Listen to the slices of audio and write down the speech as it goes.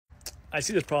I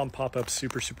see this problem pop up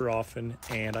super often,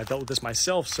 and I dealt with this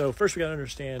myself. So first we got to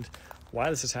understand why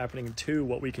this is happening, and two,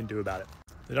 what we can do about it.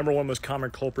 The number one most common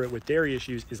culprit with dairy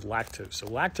issues is lactose. So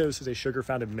lactose is a sugar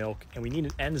found in milk, and we need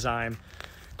an enzyme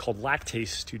called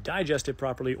lactase to digest it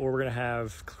properly, or we're going to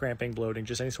have cramping, bloating,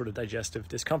 just any sort of digestive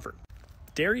discomfort.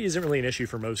 Dairy isn't really an issue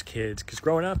for most kids because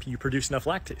growing up, you produce enough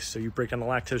lactase, so you break down the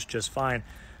lactose just fine.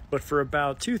 But for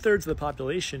about 2/3 of the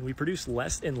population, we produce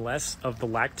less and less of the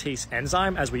lactase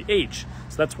enzyme as we age.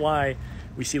 So that's why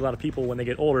we see a lot of people when they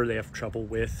get older, they have trouble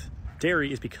with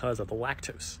dairy, is because of the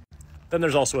lactose. Then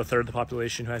there's also 1/3 of the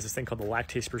population who has this thing called the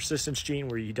lactase persistence gene,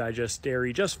 where you digest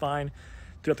dairy just fine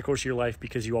throughout the course of your life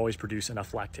because you always produce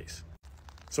enough lactase.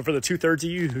 So for the 2/3 of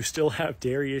you who still have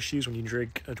dairy issues when you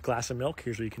drink a glass of milk,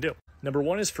 here's what you can do. Number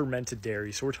one is fermented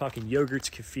dairy. So we're talking yogurts,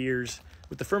 kefirs.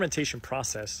 With the fermentation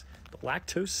process, the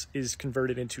lactose is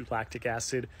converted into lactic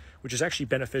acid, which is actually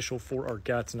beneficial for our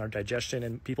guts and our digestion,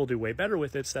 and people do way better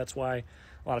with it. So that's why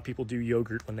a lot of people do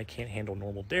yogurt when they can't handle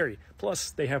normal dairy. Plus,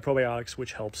 they have probiotics,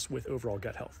 which helps with overall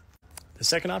gut health. The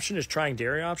second option is trying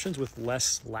dairy options with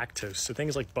less lactose. So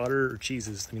things like butter or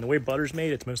cheeses. I mean, the way butter's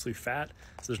made, it's mostly fat,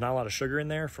 so there's not a lot of sugar in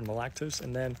there from the lactose.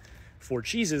 And then for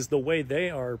cheeses, the way they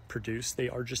are produced, they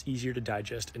are just easier to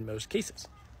digest in most cases.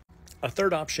 A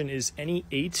third option is any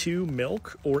A2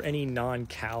 milk or any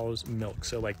non-cow's milk.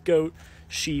 So like goat,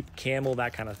 sheep, camel,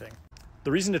 that kind of thing.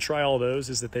 The reason to try all those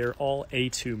is that they're all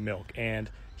A2 milk, and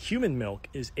human milk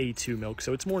is A2 milk.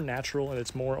 So it's more natural and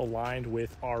it's more aligned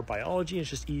with our biology. It's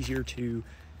just easier to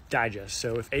digest.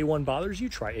 So if A1 bothers you,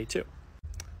 try A2.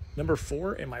 Number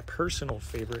four, and my personal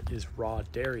favorite, is raw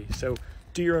dairy. So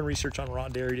do your own research on raw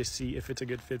dairy to see if it's a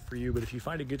good fit for you. But if you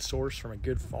find a good source from a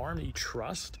good farm that you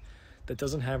trust, that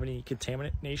doesn't have any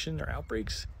contamination or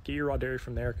outbreaks, get your raw dairy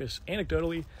from there, because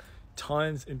anecdotally,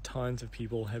 tons and tons of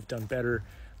people have done better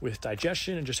with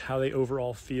digestion and just how they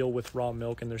overall feel with raw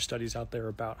milk. And there's studies out there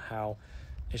about how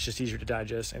it's just easier to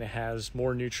digest and it has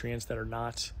more nutrients that are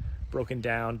not broken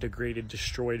down, degraded,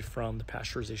 destroyed from the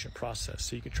pasteurization process.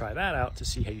 So you can try that out to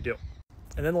see how you do.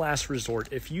 And then last resort,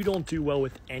 if you don't do well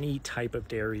with any type of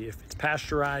dairy, if it's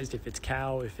pasteurized, if it's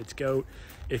cow, if it's goat,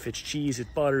 if it's cheese, it's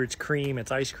butter, it's cream,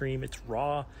 it's ice cream, it's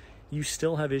raw, you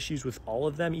still have issues with all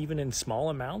of them, even in small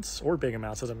amounts or big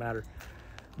amounts, doesn't matter,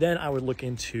 then I would look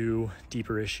into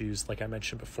deeper issues like I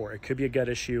mentioned before. It could be a gut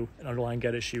issue, an underlying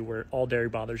gut issue where all dairy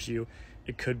bothers you.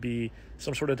 It could be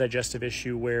some sort of digestive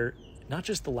issue where not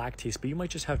just the lactase, but you might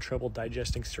just have trouble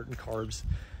digesting certain carbs,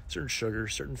 certain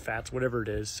sugars, certain fats, whatever it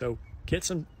is. So get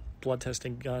some blood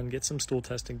testing done, get some stool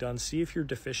testing done, see if you're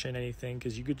deficient in anything,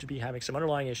 because you could be having some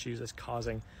underlying issues that's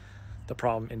causing the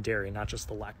problem in dairy, not just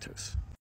the lactose.